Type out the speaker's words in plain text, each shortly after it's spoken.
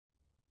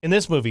In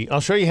this movie,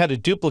 I'll show you how to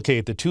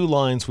duplicate the two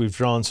lines we've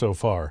drawn so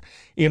far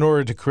in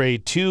order to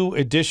create two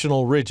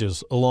additional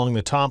ridges along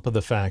the top of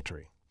the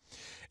factory.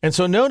 And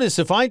so notice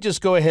if I just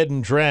go ahead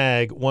and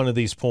drag one of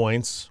these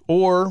points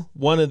or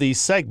one of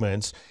these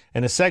segments,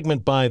 and a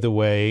segment, by the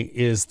way,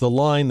 is the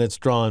line that's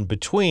drawn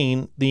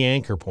between the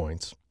anchor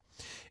points.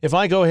 If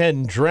I go ahead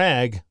and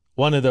drag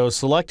one of those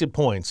selected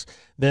points,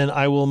 then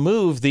I will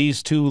move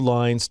these two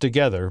lines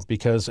together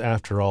because,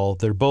 after all,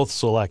 they're both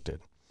selected.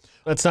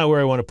 That's not where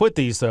I want to put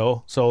these,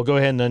 though, so I'll go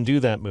ahead and undo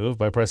that move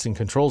by pressing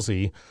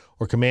Ctrl-Z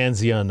or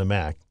Command-Z on the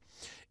Mac.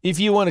 If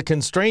you want to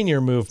constrain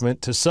your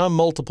movement to some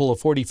multiple of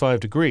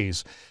 45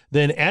 degrees,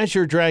 then as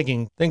you're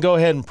dragging, then go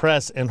ahead and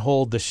press and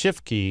hold the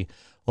Shift key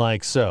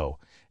like so.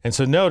 And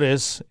so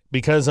notice,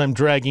 because I'm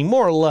dragging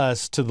more or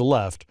less to the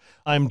left,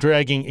 I'm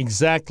dragging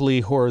exactly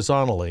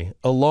horizontally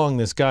along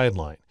this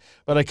guideline.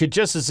 But I could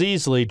just as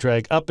easily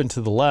drag up and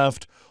to the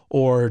left,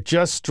 or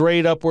just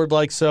straight upward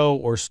like so,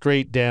 or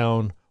straight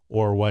down,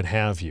 or what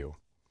have you.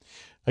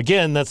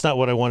 Again, that's not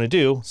what I want to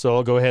do, so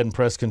I'll go ahead and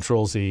press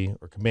Ctrl-Z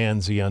or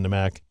Command-Z on the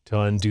Mac to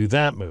undo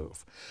that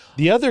move.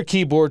 The other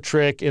keyboard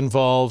trick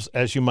involves,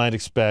 as you might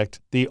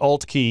expect, the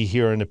Alt key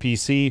here on the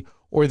PC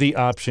or the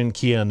Option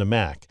key on the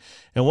Mac.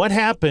 And what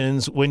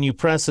happens when you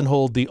press and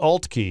hold the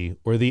Alt key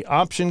or the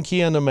Option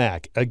key on the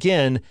Mac,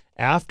 again,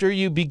 after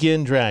you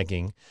begin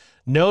dragging,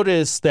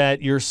 notice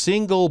that your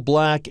single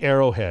black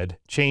arrowhead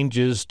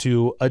changes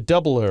to a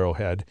double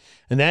arrowhead,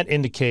 and that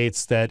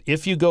indicates that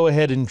if you go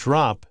ahead and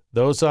drop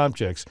those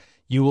objects,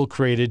 you will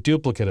create a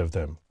duplicate of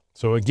them.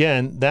 So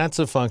again, that's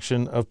a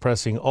function of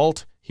pressing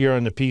Alt here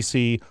on the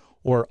PC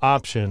or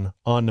Option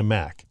on the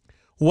Mac.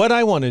 What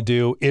I want to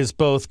do is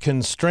both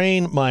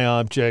constrain my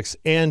objects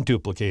and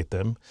duplicate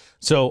them.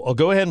 So I'll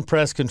go ahead and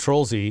press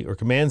Ctrl-Z or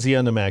Command-Z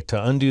on the Mac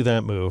to undo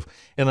that move,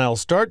 and I'll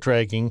start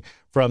dragging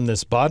from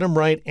this bottom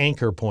right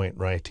anchor point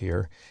right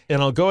here,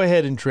 and I'll go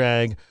ahead and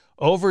drag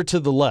over to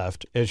the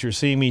left, as you're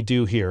seeing me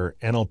do here,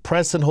 and I'll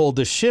press and hold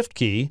the Shift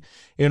key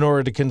in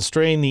order to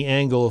constrain the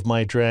angle of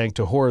my drag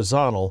to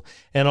horizontal,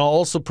 and I'll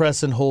also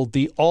press and hold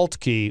the Alt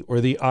key or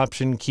the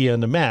Option key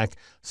on the Mac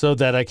so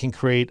that I can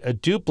create a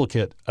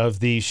duplicate of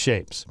these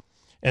shapes.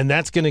 And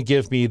that's going to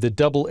give me the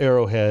double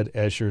arrowhead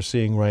as you're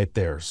seeing right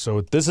there.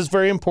 So this is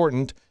very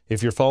important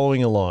if you're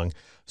following along.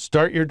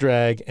 Start your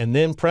drag and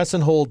then press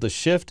and hold the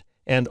Shift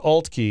and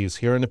Alt keys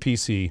here on the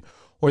PC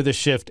or the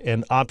Shift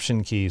and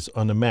Option keys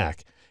on the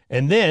Mac.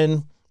 And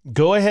then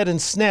go ahead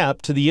and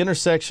snap to the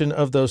intersection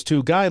of those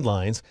two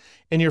guidelines,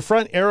 and your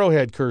front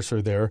arrowhead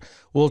cursor there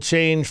will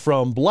change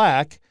from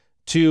black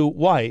to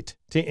white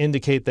to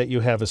indicate that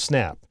you have a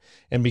snap.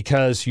 And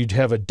because you'd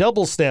have a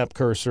double snap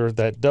cursor,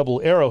 that double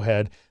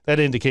arrowhead, that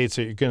indicates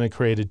that you're going to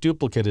create a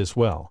duplicate as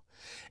well.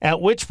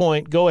 At which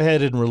point, go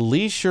ahead and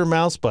release your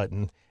mouse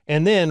button,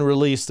 and then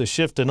release the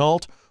Shift and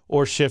Alt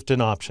or Shift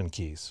and Option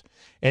keys.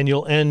 And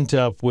you'll end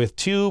up with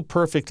two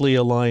perfectly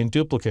aligned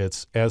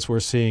duplicates as we're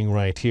seeing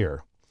right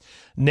here.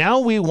 Now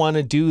we want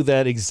to do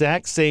that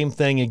exact same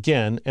thing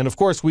again, and of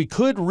course we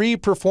could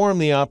re-perform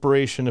the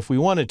operation if we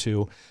wanted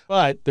to,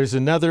 but there's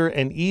another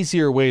and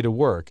easier way to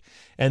work,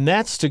 and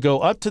that's to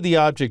go up to the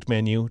Object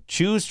menu,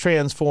 choose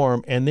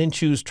Transform, and then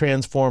choose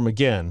Transform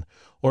again.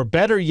 Or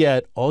better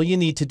yet, all you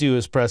need to do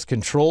is press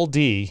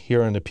Ctrl-D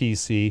here on the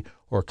PC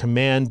or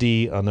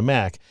Command-D on the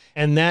Mac,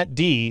 and that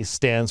D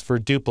stands for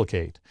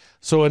duplicate.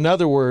 So in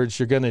other words,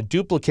 you're going to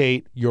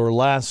duplicate your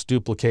last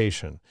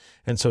duplication.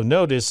 And so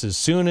notice, as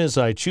soon as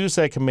I choose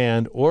that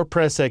command or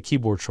press that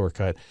keyboard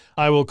shortcut,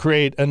 I will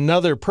create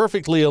another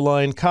perfectly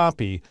aligned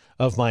copy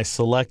of my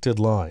selected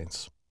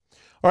lines.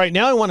 All right,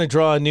 now I want to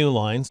draw a new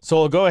line,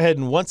 so I'll go ahead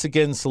and once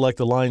again select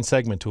the Line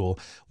Segment tool,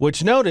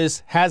 which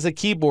notice has a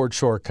keyboard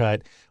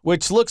shortcut,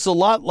 which looks a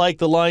lot like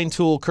the Line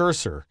Tool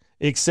cursor,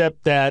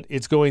 except that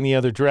it's going the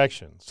other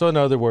direction. So in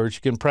other words,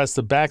 you can press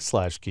the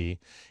backslash key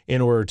in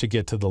order to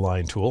get to the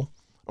Line tool.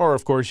 Or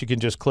of course, you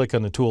can just click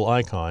on the tool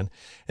icon.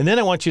 And then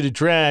I want you to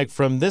drag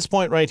from this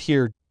point right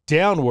here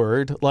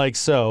downward like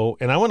so,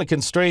 and I want to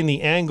constrain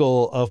the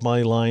angle of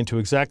my line to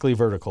exactly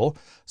vertical.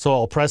 So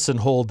I'll press and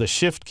hold the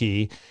Shift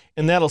key,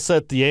 and that'll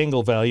set the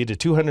angle value to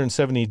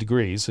 270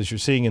 degrees, as you're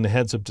seeing in the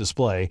heads-up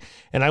display.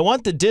 And I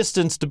want the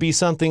distance to be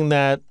something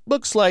that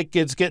looks like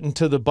it's getting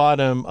to the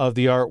bottom of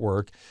the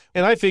artwork.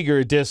 And I figure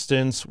a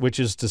distance, which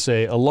is to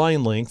say a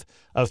line length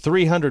of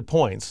 300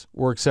 points,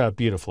 works out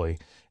beautifully.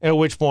 At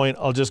which point,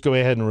 I'll just go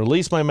ahead and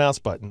release my mouse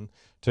button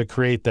to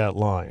create that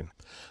line.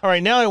 All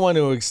right, now I want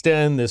to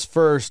extend this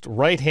first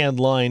right-hand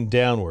line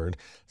downward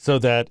so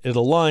that it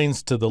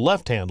aligns to the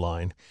left-hand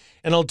line,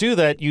 and I'll do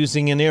that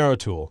using an arrow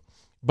tool.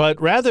 But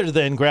rather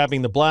than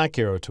grabbing the black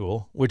arrow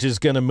tool, which is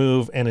going to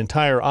move an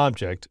entire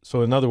object,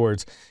 so in other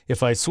words,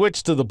 if I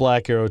switch to the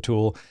black arrow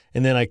tool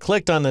and then I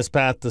clicked on this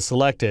path to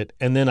select it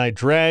and then I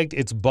dragged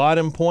its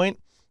bottom point,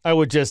 I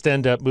would just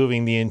end up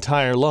moving the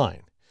entire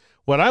line.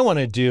 What I want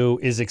to do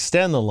is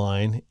extend the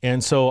line,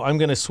 and so I'm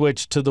going to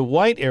switch to the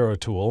white arrow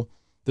tool,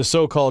 the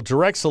so-called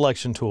direct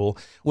selection tool,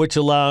 which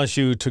allows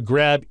you to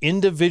grab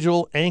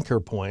individual anchor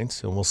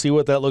points, and we'll see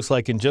what that looks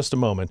like in just a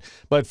moment.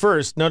 But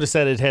first, notice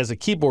that it has a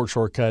keyboard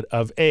shortcut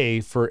of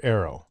A for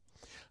arrow.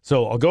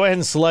 So I'll go ahead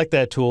and select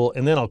that tool,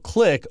 and then I'll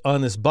click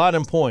on this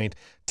bottom point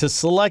to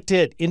select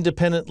it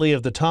independently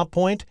of the top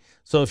point.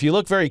 So if you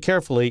look very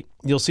carefully,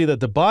 you'll see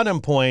that the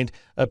bottom point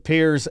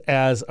appears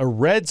as a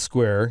red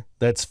square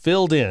that's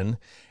filled in,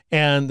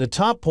 and the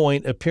top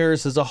point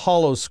appears as a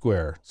hollow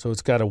square, so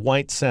it's got a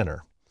white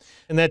center.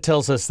 And that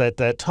tells us that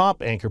that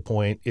top anchor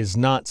point is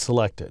not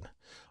selected.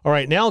 All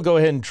right, now I'll go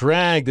ahead and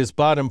drag this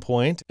bottom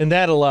point, and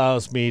that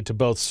allows me to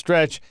both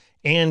stretch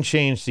and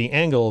change the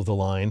angle of the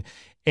line.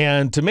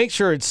 And to make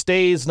sure it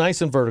stays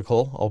nice and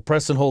vertical, I'll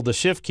press and hold the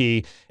Shift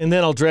key, and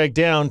then I'll drag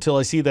down till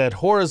I see that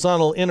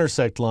horizontal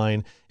intersect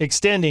line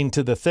extending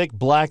to the thick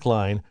black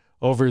line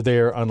over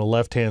there on the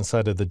left-hand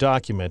side of the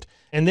document.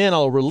 And then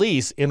I'll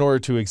release in order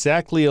to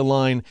exactly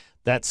align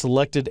that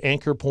selected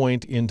anchor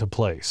point into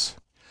place.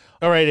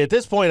 All right, at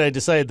this point, I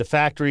decided the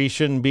factory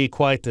shouldn't be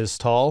quite this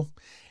tall.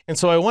 And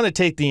so I want to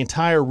take the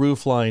entire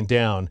roof line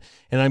down.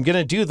 And I'm going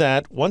to do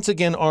that, once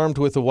again, armed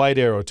with the white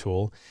arrow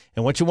tool.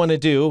 And what you want to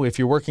do, if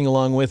you're working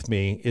along with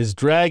me, is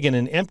drag in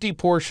an empty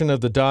portion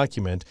of the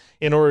document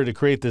in order to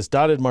create this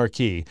dotted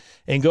marquee.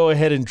 And go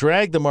ahead and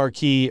drag the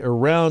marquee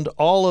around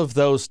all of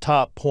those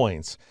top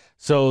points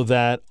so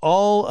that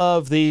all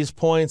of these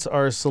points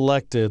are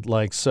selected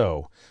like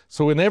so.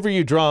 So whenever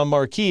you draw a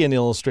marquee in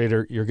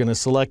Illustrator, you're going to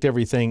select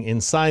everything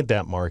inside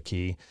that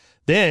marquee.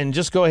 Then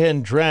just go ahead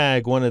and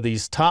drag one of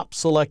these top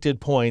selected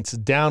points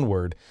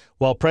downward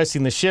while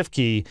pressing the Shift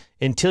key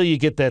until you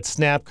get that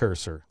snap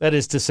cursor. That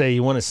is to say,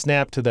 you want to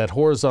snap to that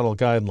horizontal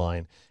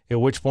guideline, at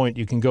which point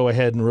you can go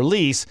ahead and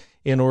release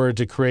in order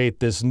to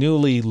create this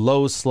newly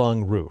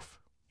low-slung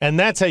roof. And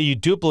that's how you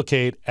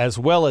duplicate as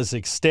well as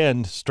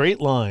extend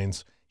straight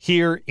lines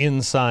here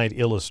inside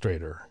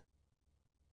Illustrator.